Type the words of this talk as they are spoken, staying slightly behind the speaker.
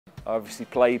I obviously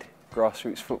played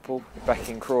grassroots football back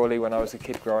in Crawley when I was a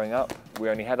kid growing up. We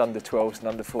only had under 12s and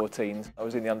under 14s. I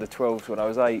was in the under 12s when I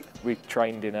was 8. We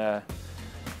trained in a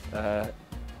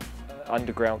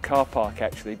underground car park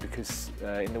actually, because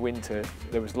in the winter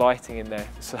there was lighting in there,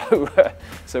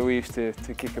 so we used to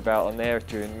kick about on there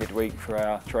during midweek for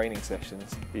our training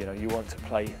sessions. You know, you want to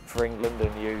play for England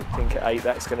and you think at 8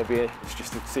 that's going to be it's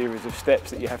just a series of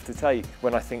steps that you have to take.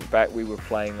 When I think back, we were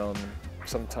playing on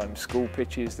sometimes school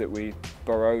pitches that we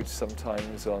borrowed,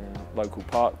 sometimes on local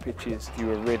park pitches. If you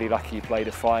were really lucky, you played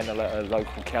a final at a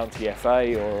local county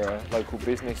FA or a local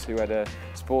business who had a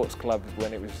sports club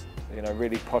when it was, you know,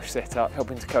 really posh set up.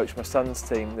 Helping to coach my son's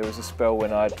team, there was a spell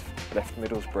when I'd left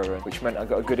Middlesbrough, which meant I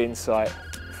got a good insight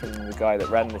from the guy that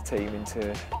ran the team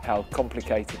into how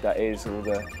complicated that is, all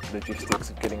the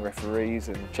logistics of getting referees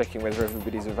and checking whether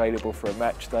everybody's available for a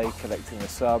match day, collecting the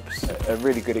subs. A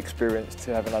really good experience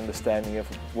to have an understanding of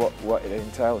what it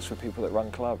entails for people that run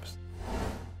clubs.